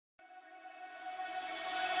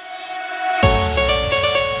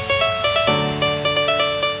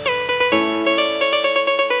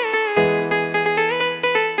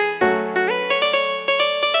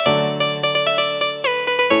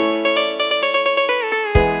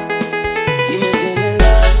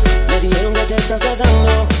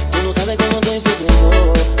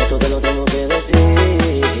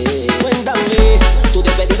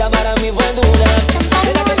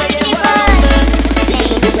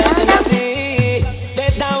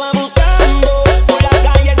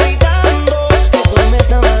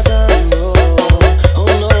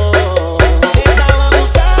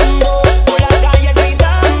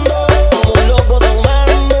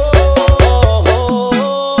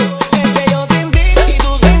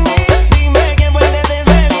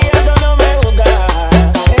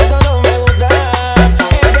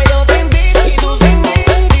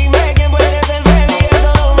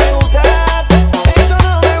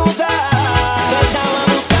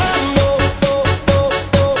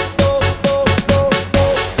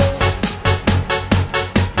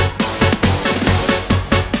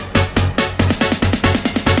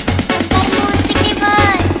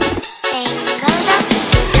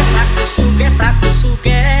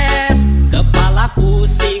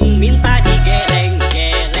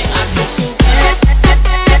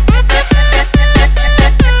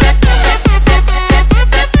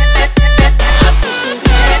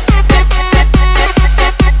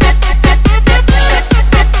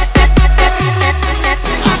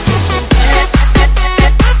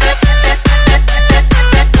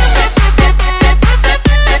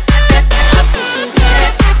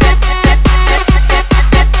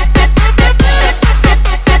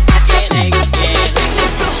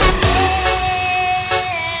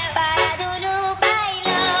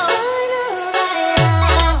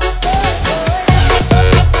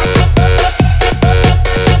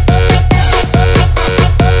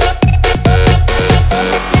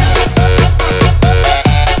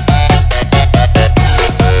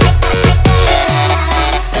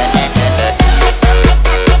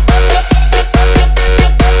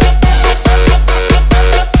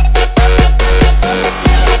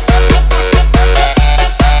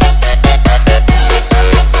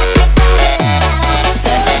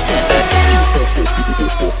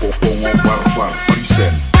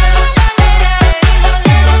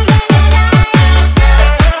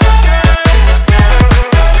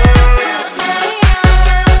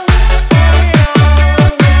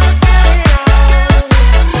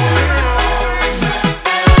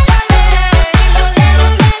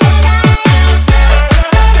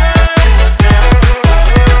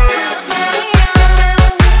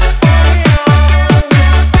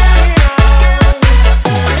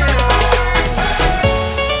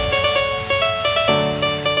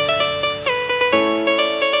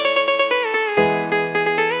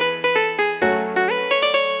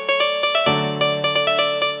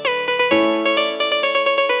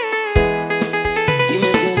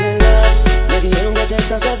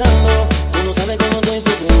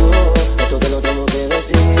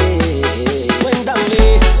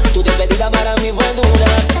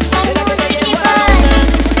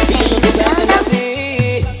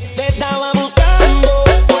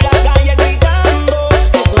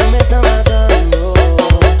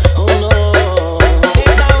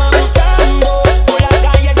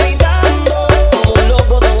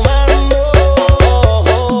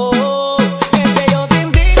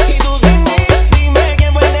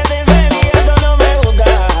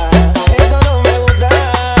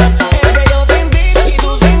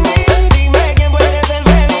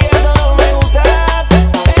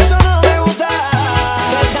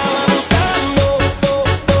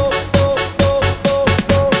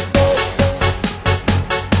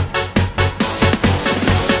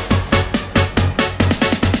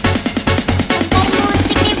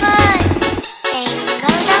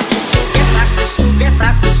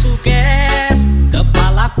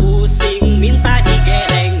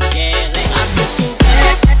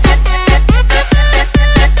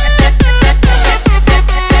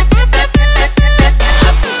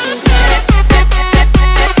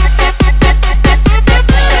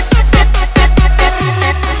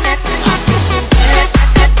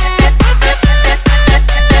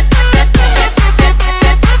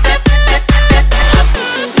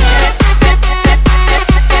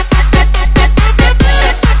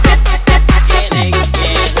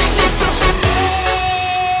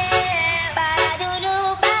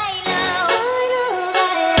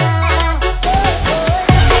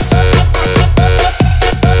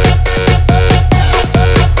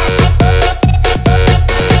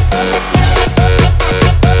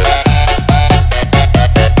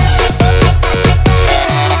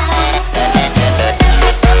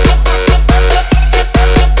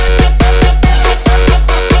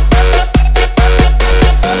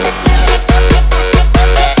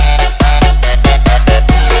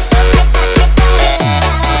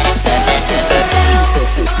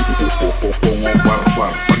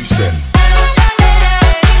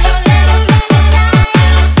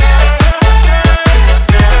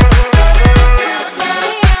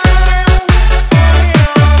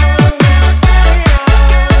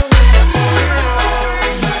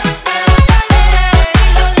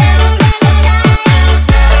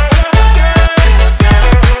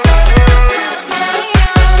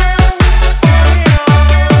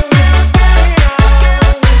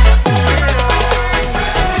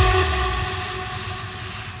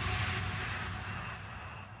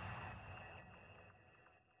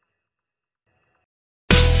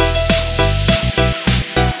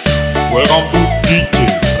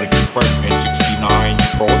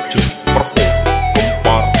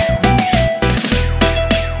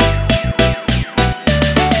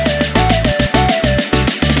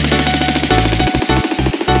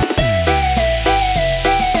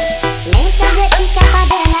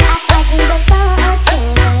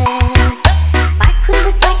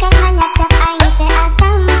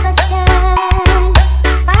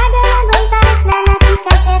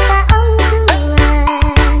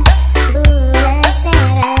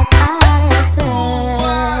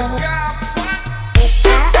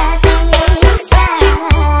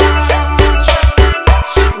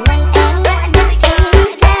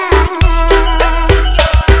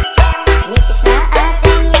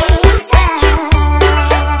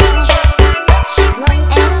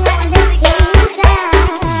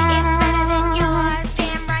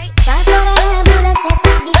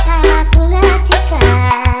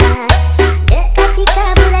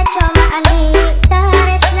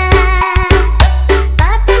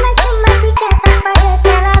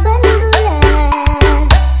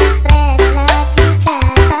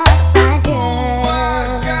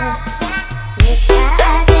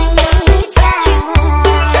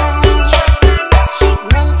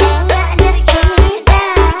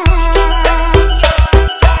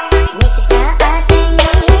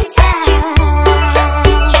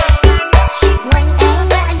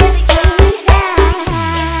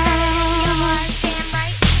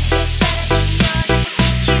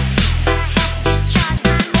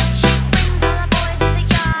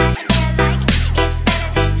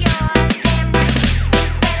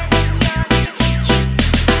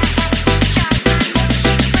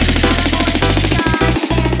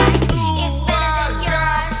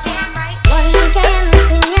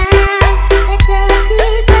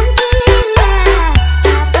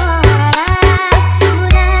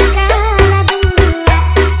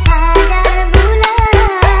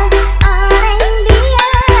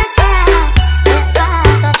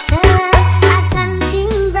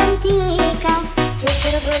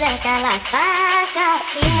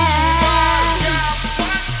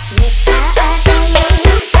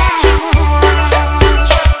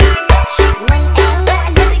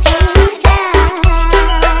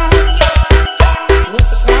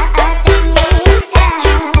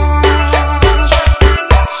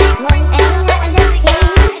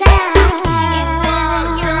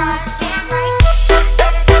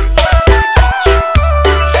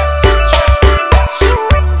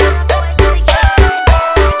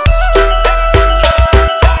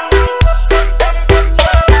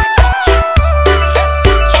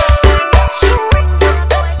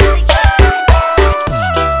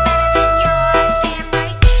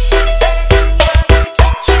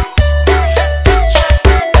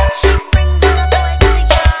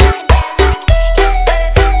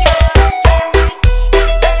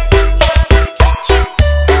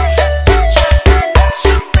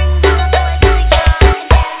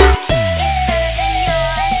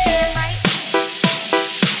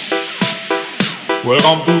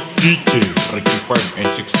Welcome to DJ Ricky 5 and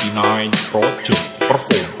 69 Project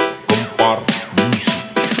perform Gempar Music.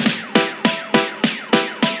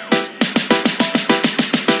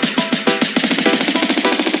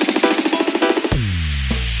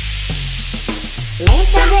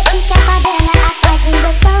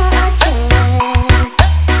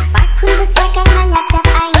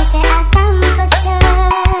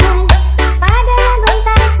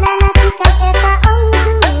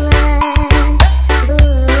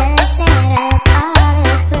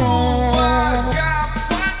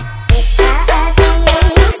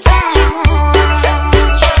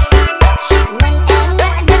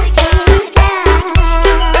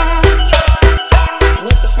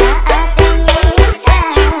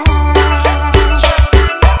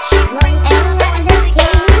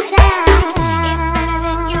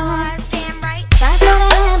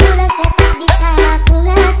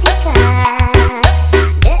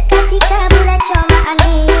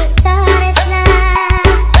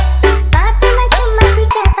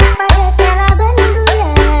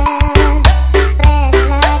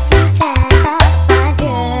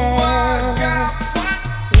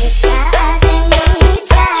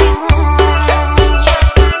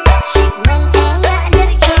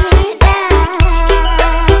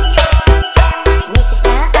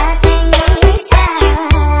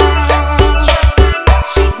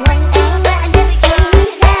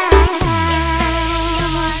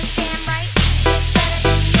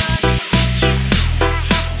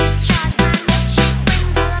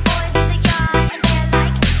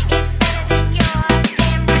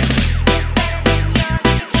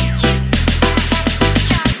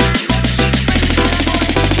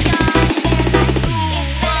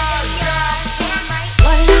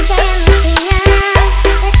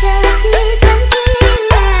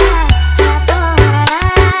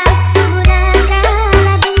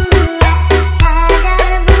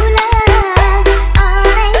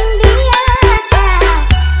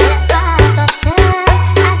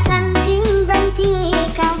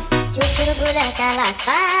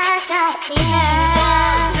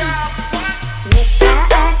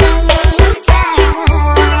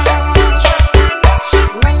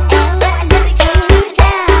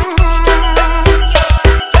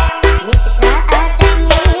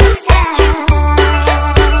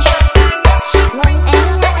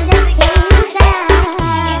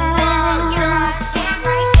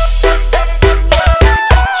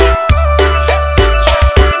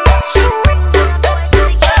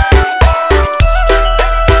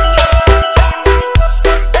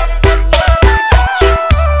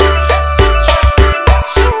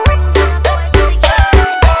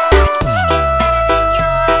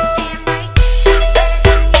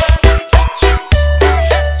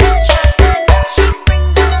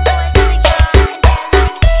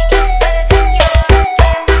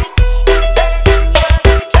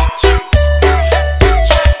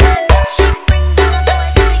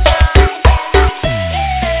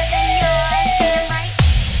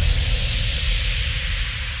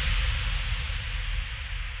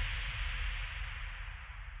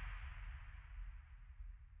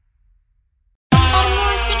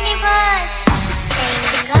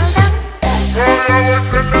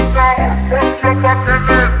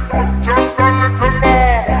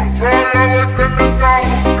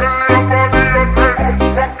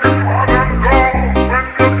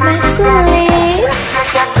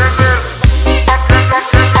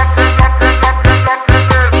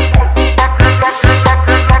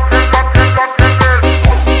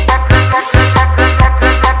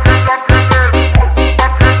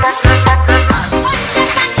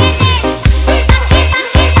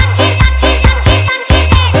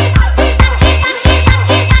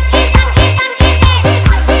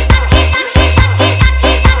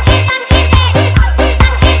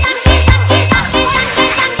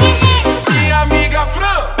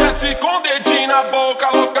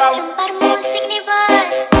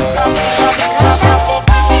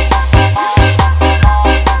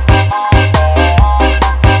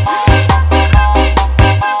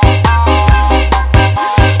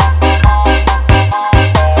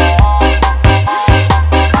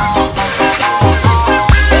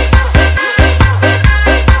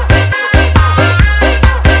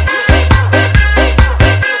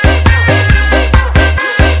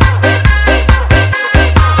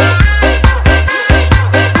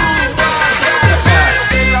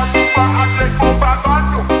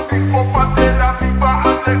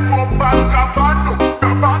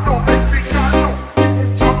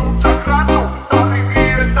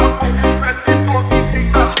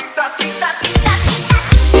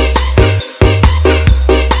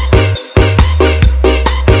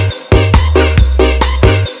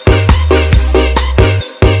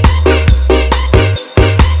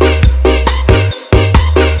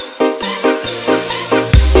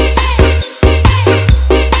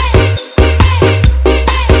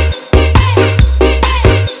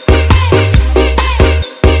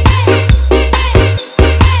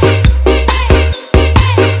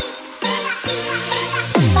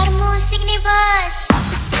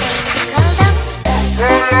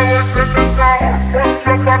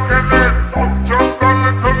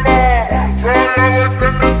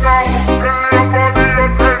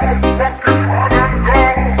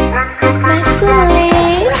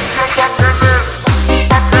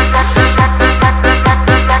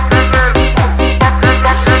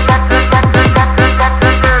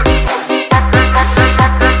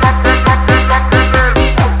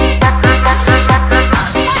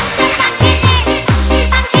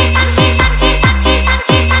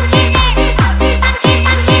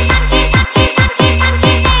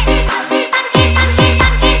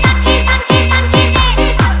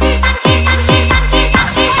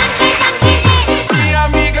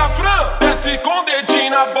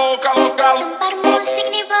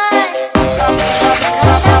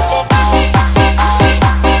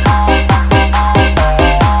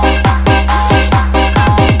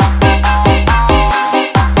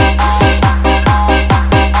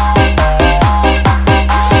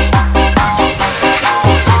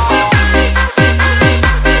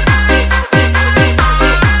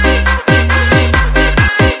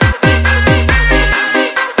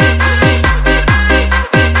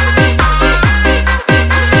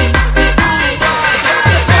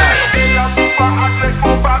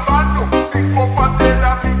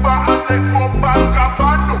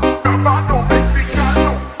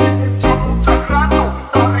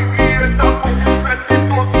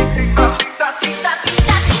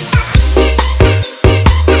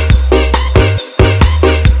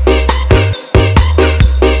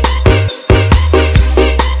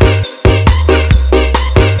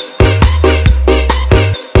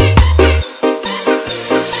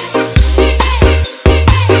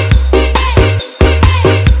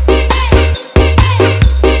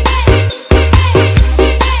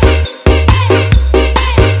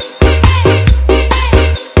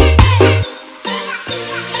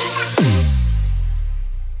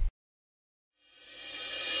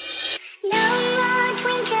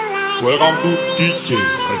 Welcome to DJ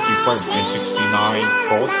Ricky 5 and 69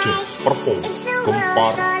 Project Perform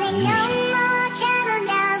Gempar Music.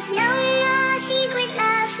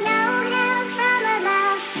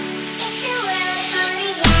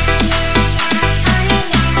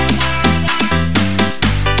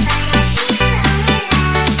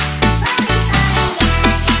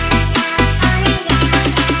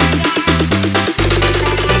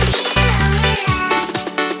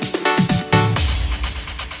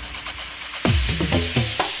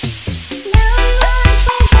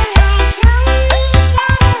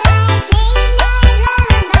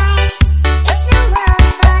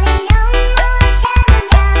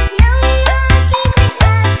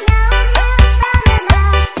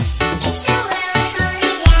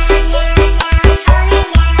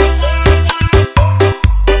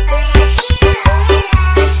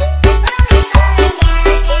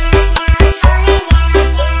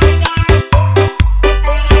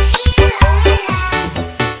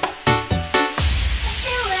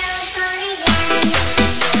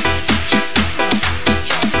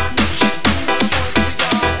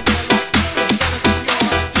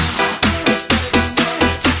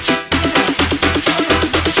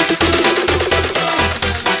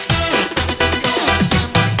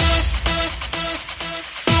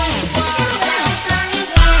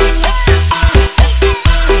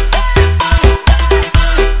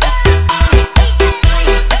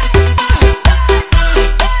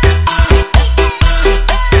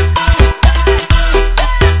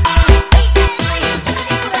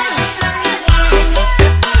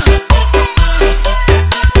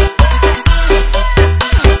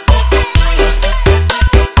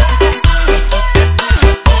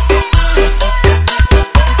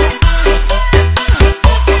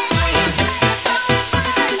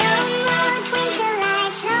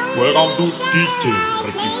 Welcome to DJ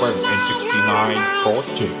Ricky 5 and 69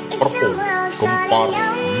 Project Perform Gempar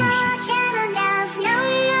Music.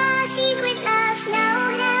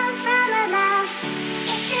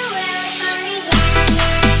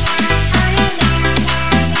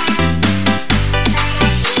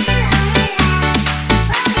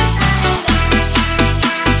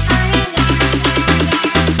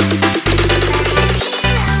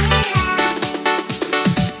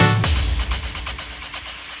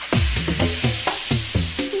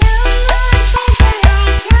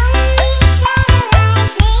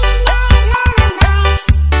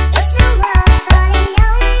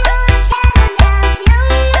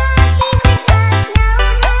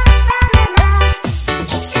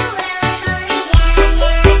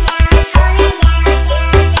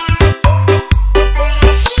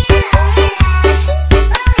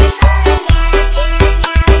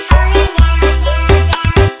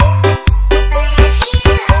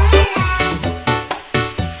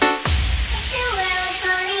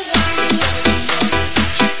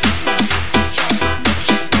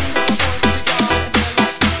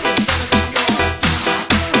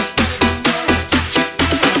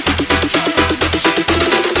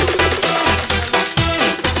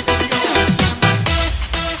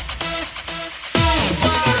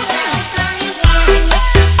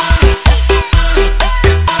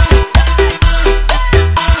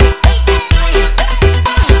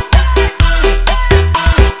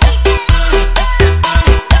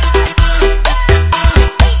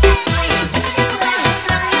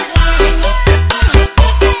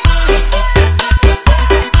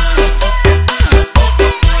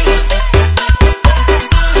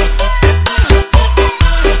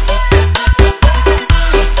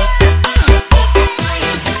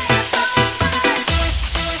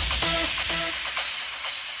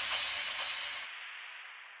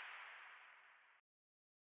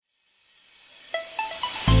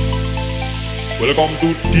 Welcome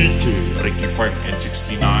to DJ Ricky 5 and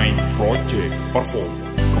 69 Project Perform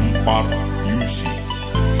Gempar Music.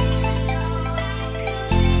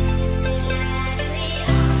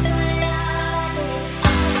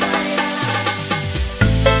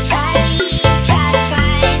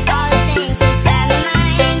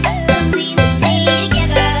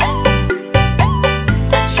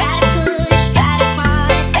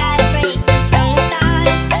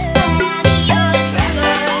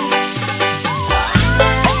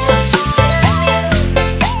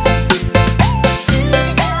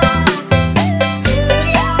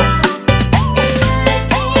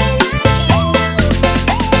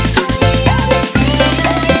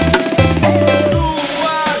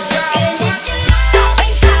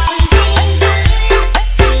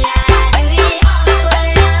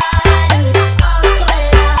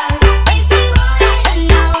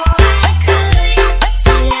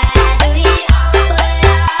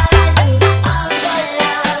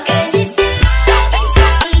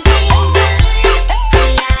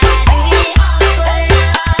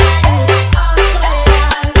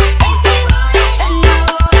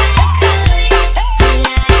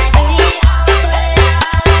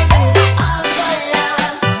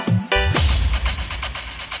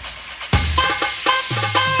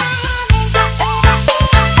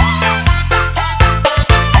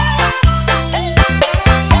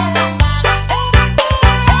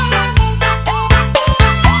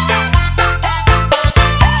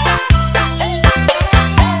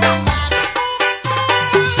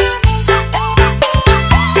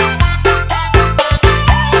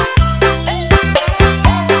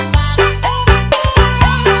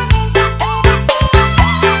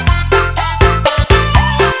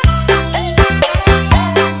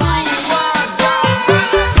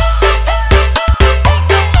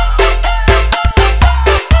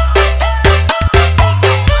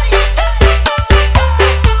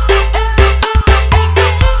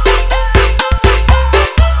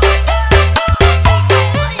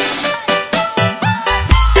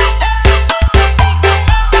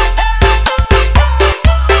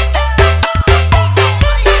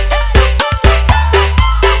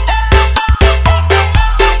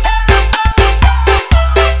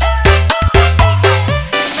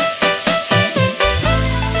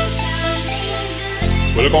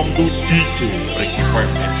 Ricky Five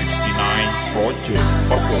and 69 Project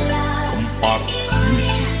perform Gempar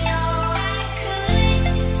Music.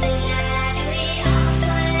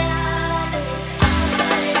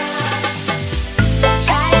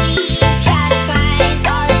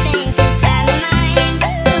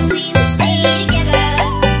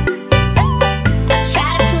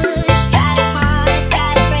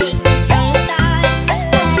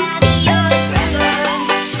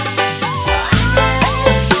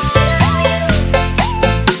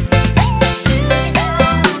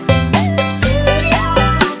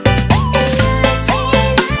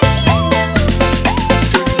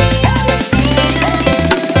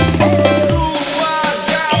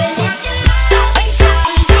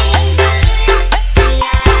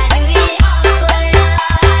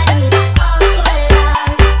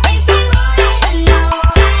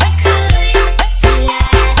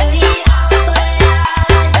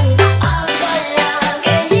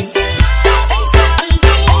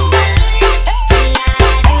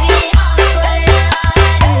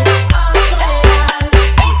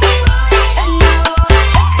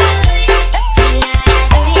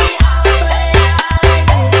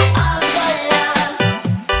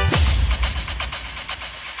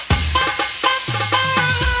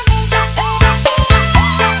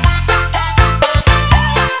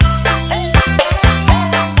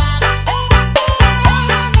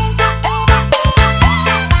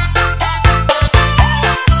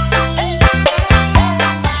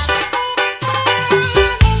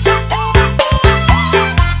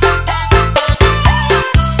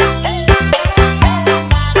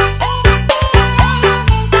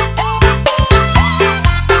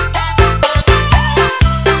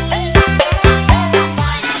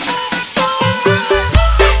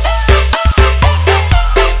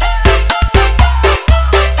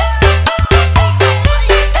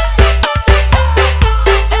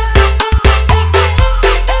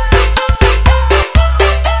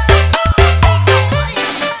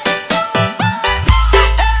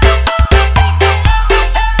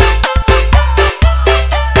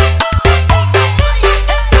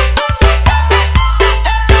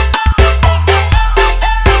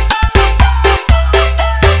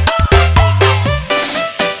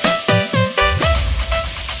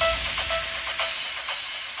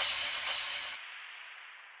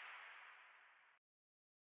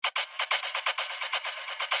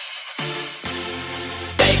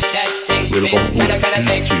 Welcome to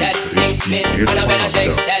DJ Rizky Irfananda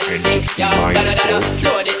and 69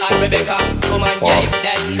 Project perform Gempar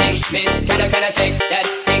Music. Can I shake that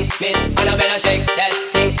thing, miss? Annabella shake that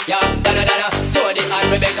thing, yeah, da-da-da-da. Jody and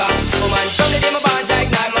Rebecca, woman, from the day my bonds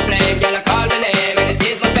ignite my flame. Girl, I call my name and it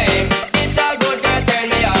is my fame. It's all good, girl, turn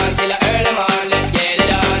me on till I earn them on. Let's get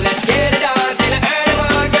it on, let's get it on till I earn them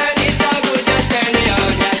on. Girl, it's all good, just turn me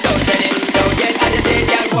on. Yeah, don't sweat it, don't get agitated.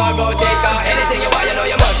 Girl, go on, go take on anything you want, you know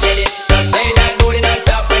you must get it. Just say that booty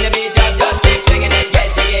non-stop when the beat drop, just keep swinging it, get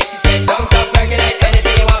jiggy. Get drunk up, percolate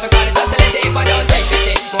anything you want, because it's oscillating if I don't take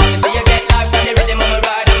pity. Want to see you get live on the rhythm of my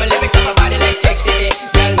ride and my lyrics on my body like electricity.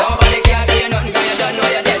 Girl, nobody can tell you nothing, cause you don't know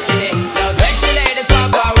your destiny. Those sexy ladies walk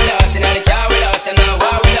by with us, and all the car with us, and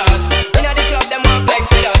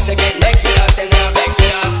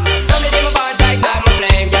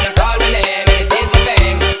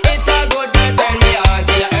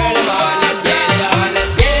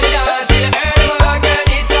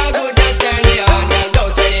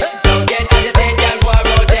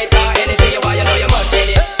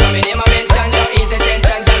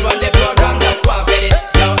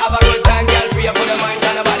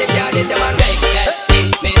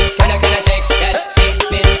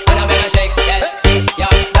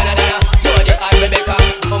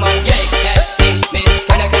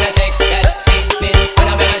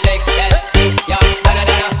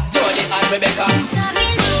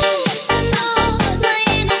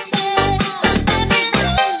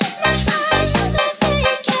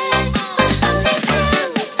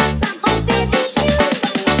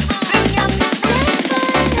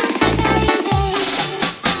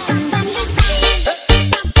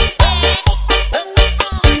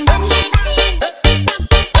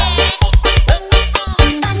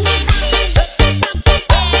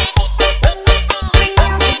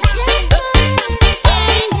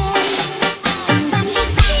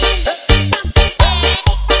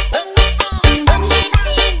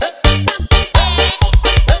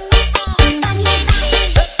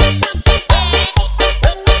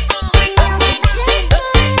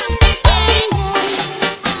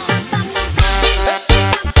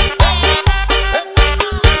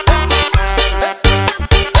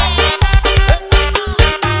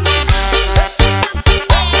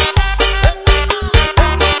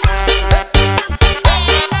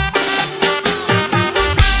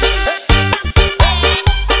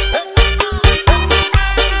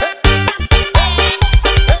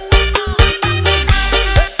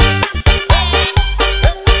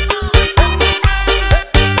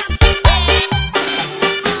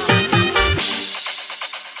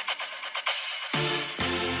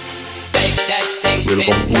Welcome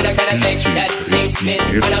to DJ Rizky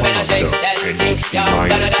Irfananda and 69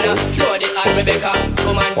 Project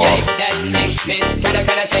Tanpa Music. Can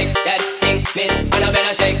I shake that thing, miss?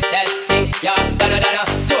 Annabella shake that thing, yeah, Donna,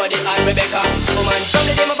 Jody and Rebecca. Woman, from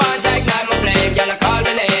the day my bonds ignite my flame, y'all call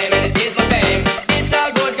my name and it is my fame. It's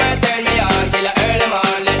all good, girl, turn me on till I earn them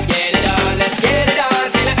on. Let's get it on, let's get it on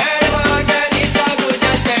till I earn them on, girl. It's all good,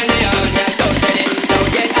 just turn me on, girl. Don't sweat it, don't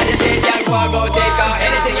get agitated, y'all go out, go take on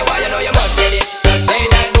anything you want, you know you must get it. Just say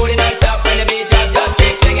that booty non-stop when the beat drop, just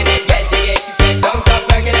keep swinging it, get jiggy, get drunk up,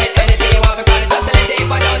 percolate anything you want, because it's oscillating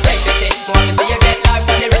if I don't take pity. Want to see you get live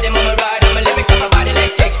on the rhythm of my ride, on my lyrics on my body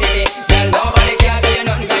like electricity. Girl, nobody can do you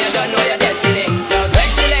nothing, 'cause you don't know your destiny. Those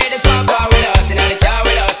sexy ladies want power with us, in the car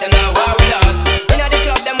with us, them not war with us. In the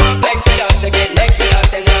club, them want flex with us, to get next with us,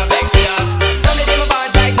 them not vex with us. From the day my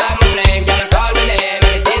bonds like my flame, y'all call my name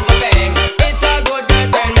and it is my fame. It's all good, girl,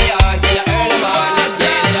 turn me on till I earn them on. Let's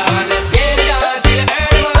get it on, let's get it on till I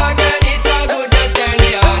earn them on, girl. It's all good, just turn me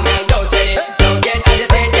on. Girl, don't sweat it, don't get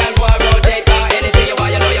agitated, girl, go and rotate, 'cause anything you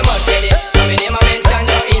want, you know you must get it. Coming in my mention,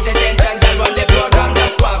 no easy tension, girl, run the program,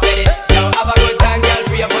 just go and fit it. Yo, have a good time, girl,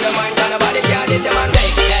 free up on the mind, 'cause nobody can this, your man.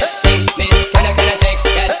 Shake that thing, miss, can I shake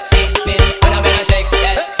that thing, miss, Annabella shake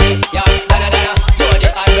that thing, yeah, Donna, Jody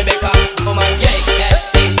and Rebecca. Woman, shake that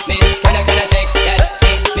thing, miss, can I shake that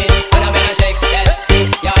thing, miss, Annabella shake that thing,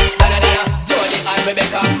 yeah, Donna, Jody and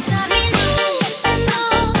Rebecca.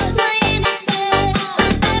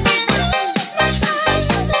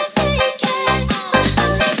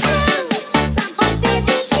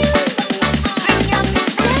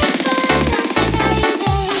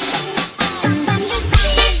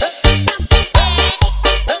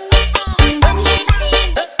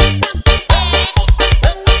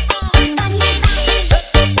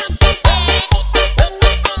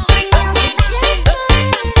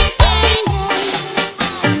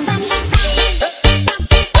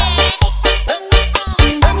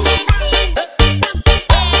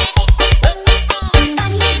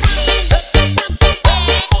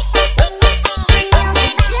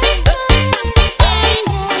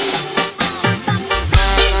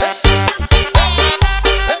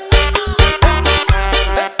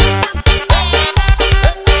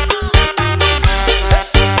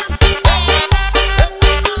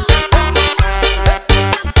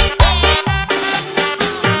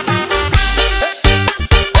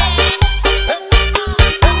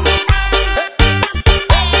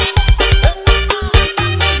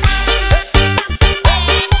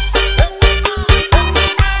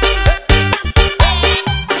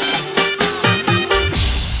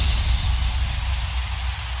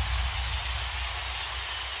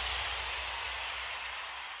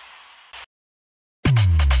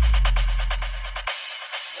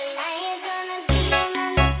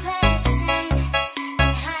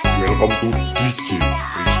 Welcome to DJ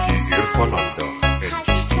Rizky Irfananda and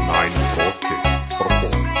 69 Project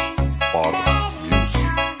perform Tanpa Music.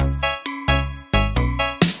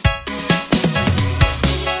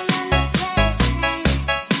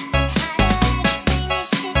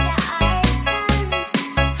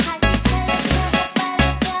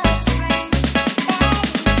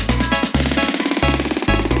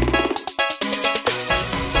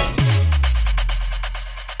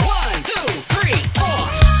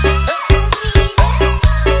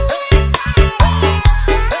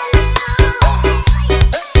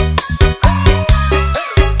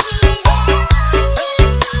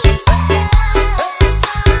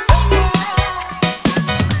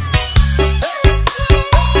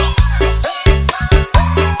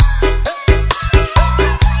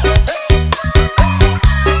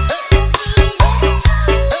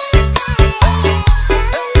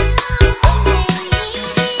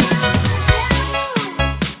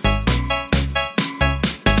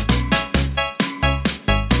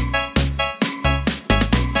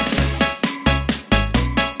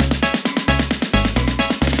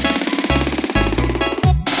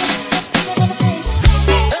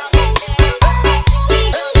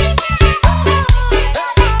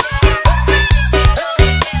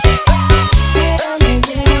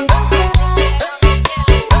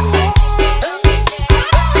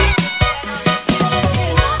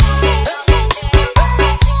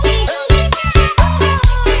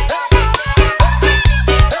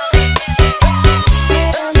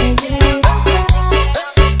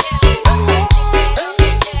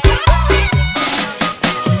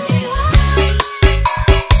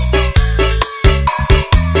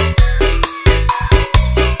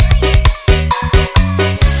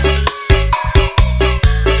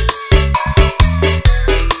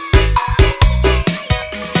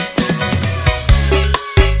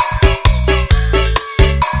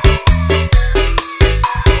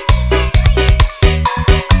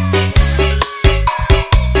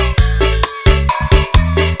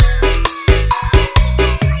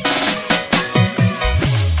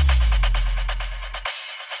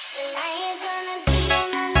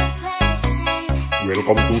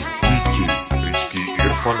 Welcome to DJ Rizky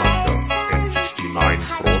Irfananda and 69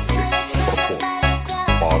 Project perform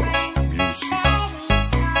Gempar Music.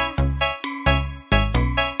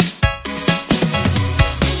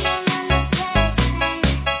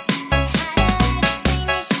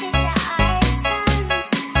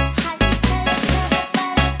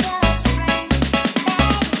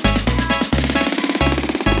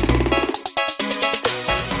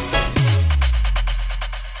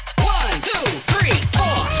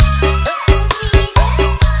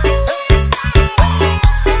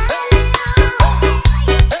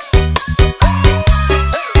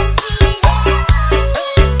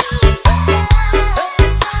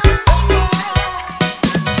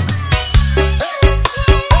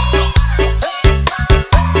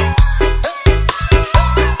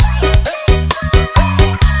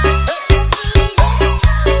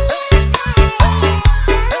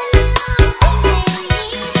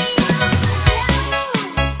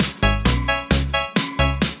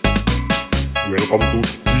 Welcome to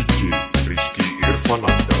DJ Rizky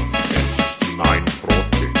Irfananda and 69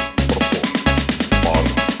 Project perform Gempar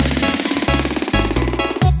Music.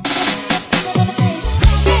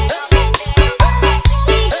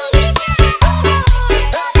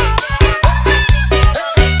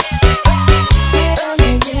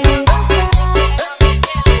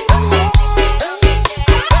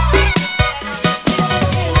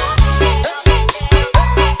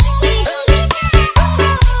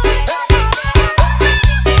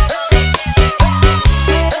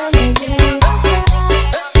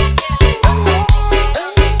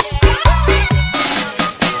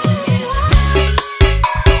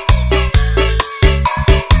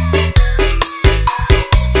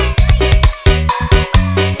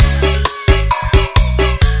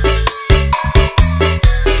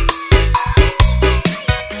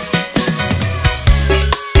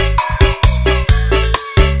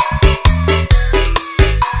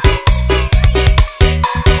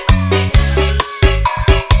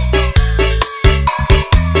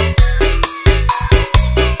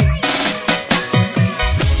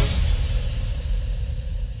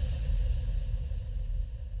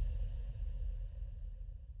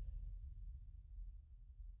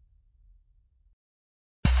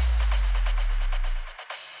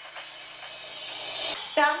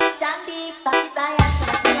 Kamu cantik tapi sayang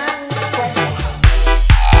cuma malu.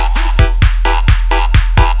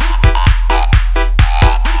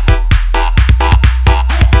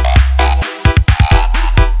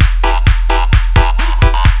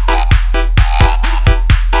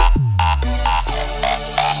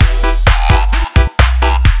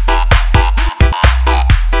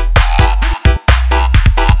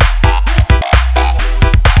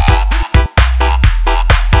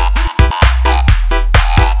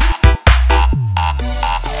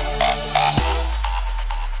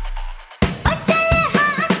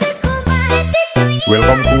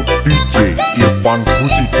 Welcome to DJ Irfan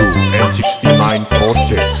Husidu and 69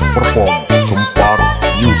 Project perform Gempar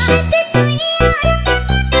Music.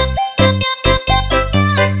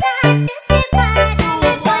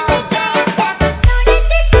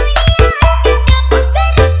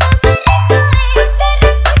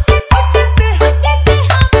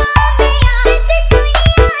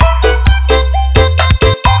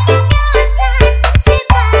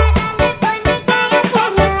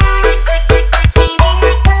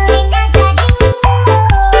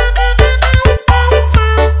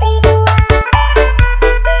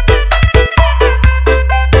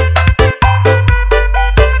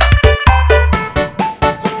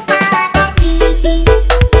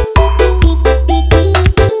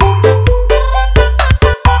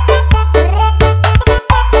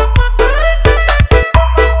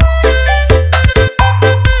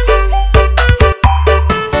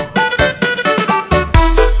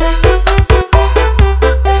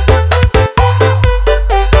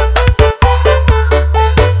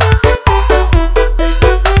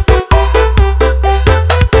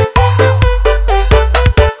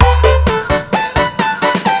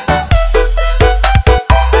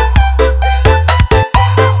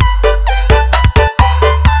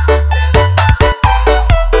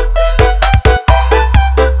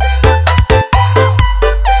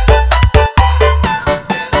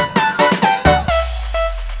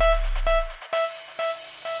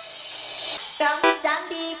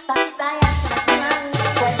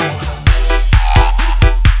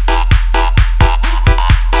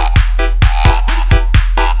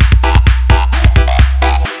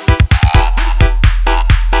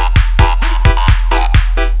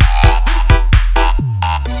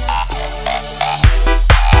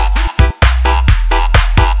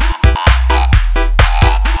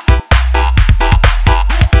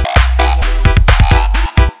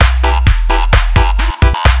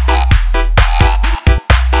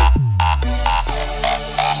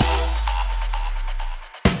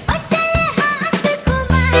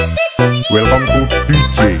 Welcome to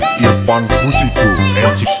DJ Irfan Busido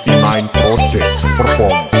and 69 Project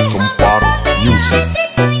perform Gempar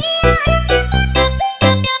Music.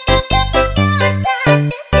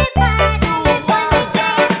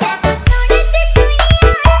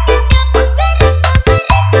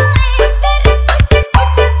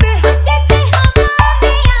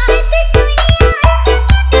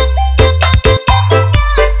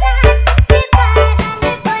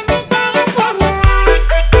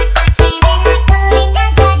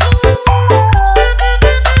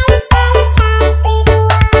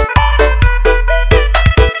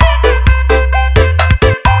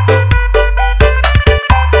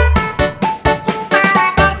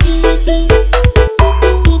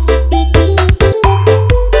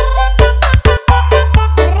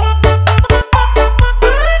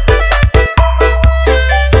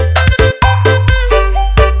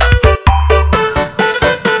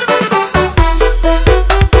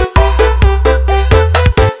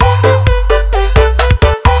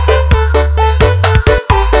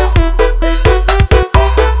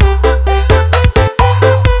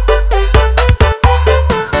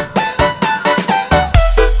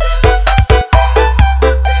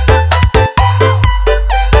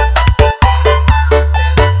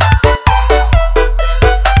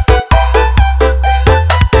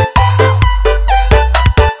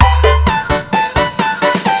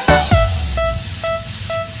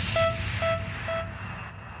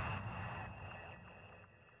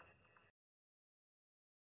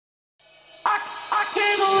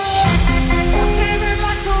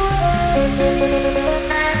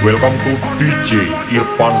 Welcome to DJ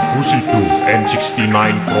Irfan Busido and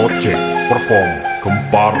 69 Project perform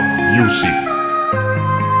Gempar Music.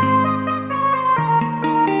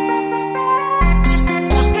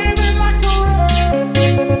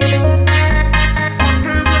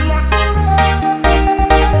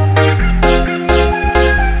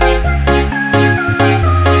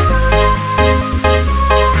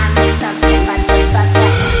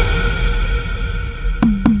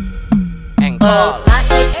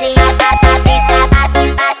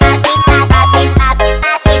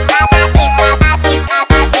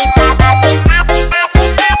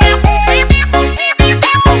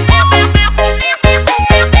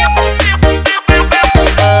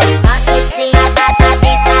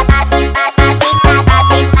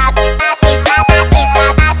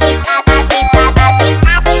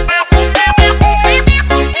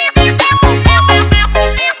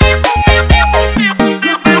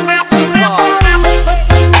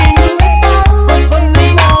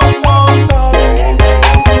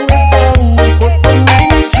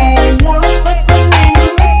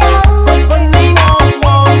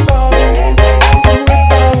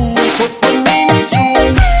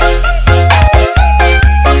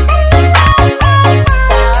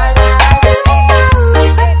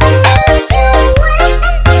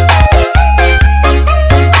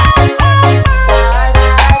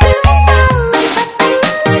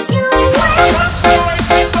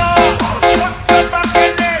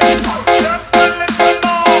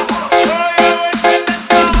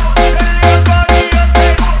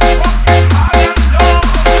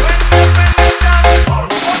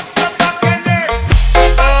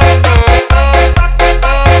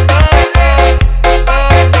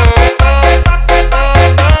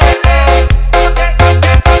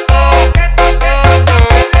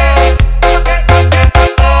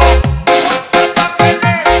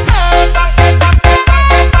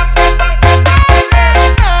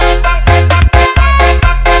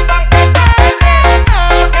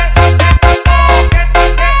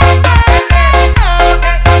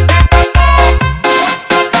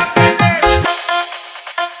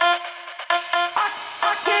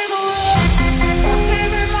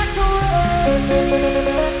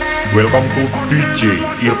 Welcome to DJ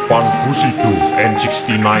Irfan Busido and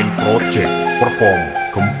 69 Project perform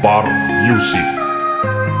Gempar Music.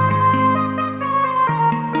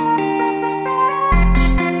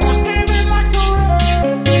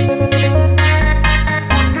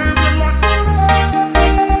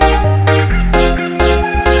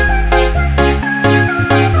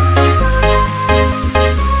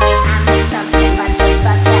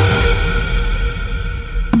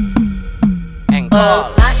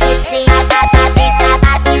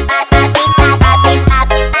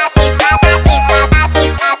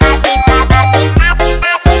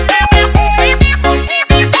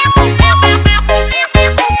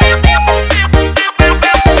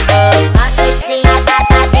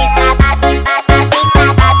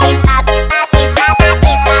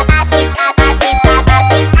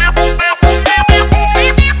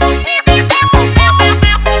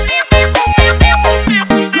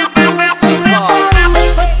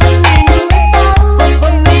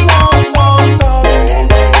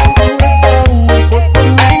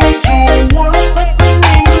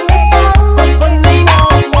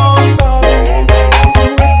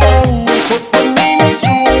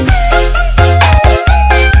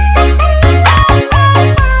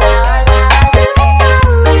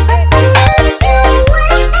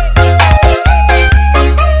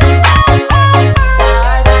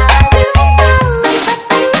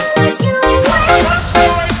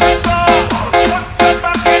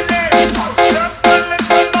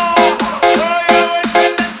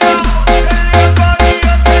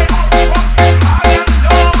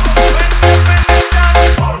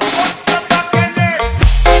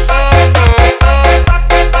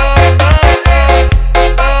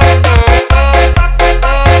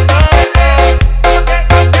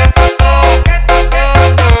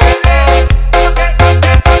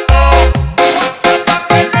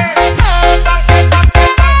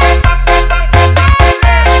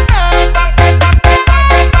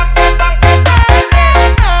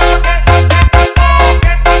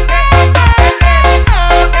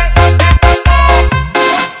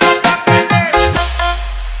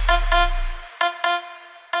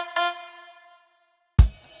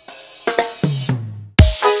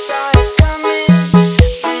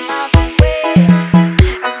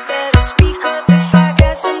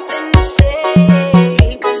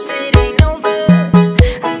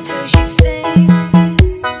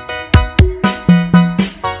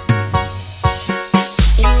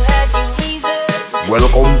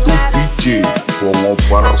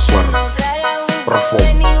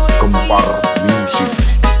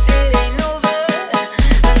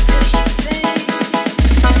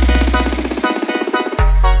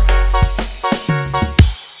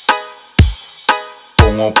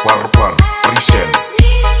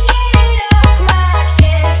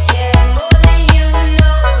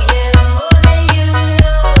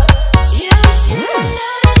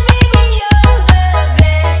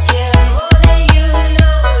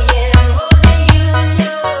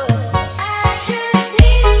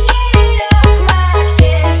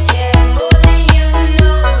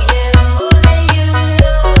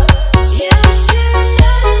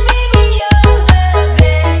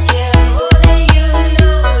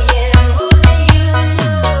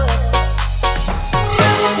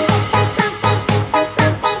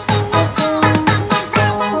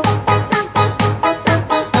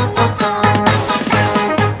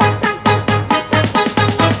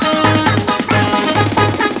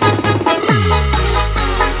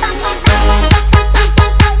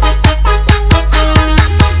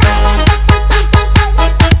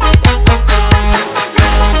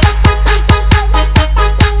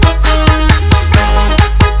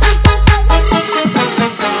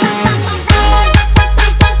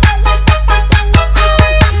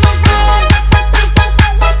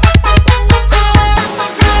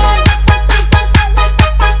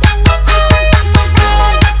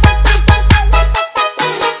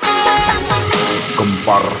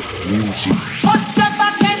 Music.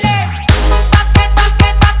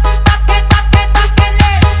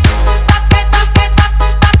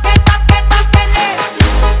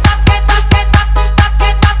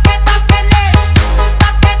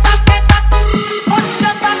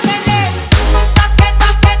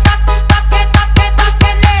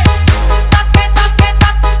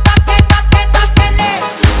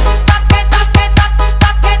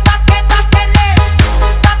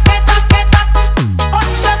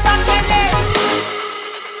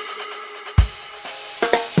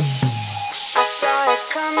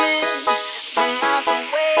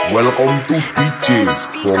 Welcome to DJ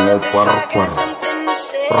Terpopuler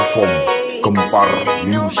perform Gempar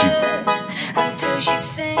Music.